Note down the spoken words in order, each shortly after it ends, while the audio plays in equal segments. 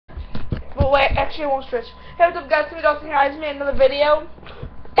Well, wait, actually, I won't stretch. Hey, what's up, guys? It's me, Dr. Hyde. Made another video.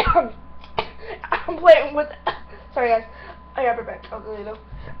 I'm playing with. Sorry, guys. I got back. Ugleo.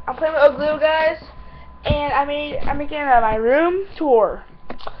 I'm playing with Ugleo, guys, and I'm making my room tour.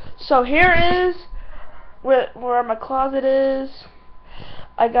 So here is where my closet is.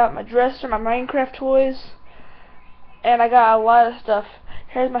 I got my dresser, my Minecraft toys, and I got a lot of stuff.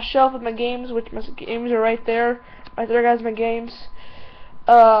 Here's my shelf with my games, which my games are right there. Right there, guys, my games.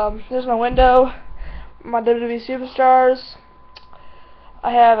 There's my window, my WWE Superstars.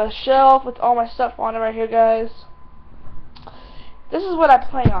 I have a shelf with all my stuff on it right here, guys. This is what I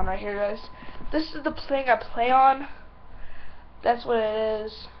play on right here, guys. This is the thing I play on. That's what it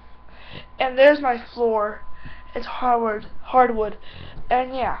is. And there's my floor. It's hardwood.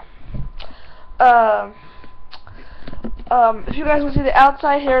 And yeah. If you guys want to see the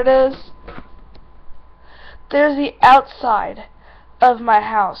outside, here it is. There's the outside of my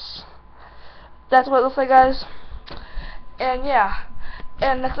house. That's what it looks like, guys. And yeah.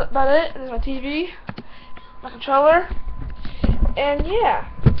 And that's about it. There's my TV, my controller, and yeah.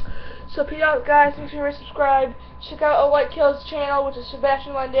 So peace out, guys. Make sure you subscribe. Check out White Kills channel, which is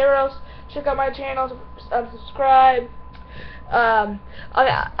Sebastian Landeros. Check out my channel. Subscribe. I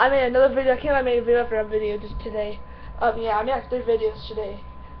made another video. I can't make a video for a video just today. Yeah, I made like 3 videos today.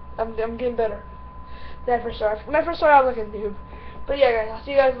 I'm getting better. When I first started, I was like a noob. But yeah, guys, I'll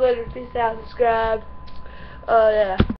see you guys later. Peace out. Subscribe. Yeah.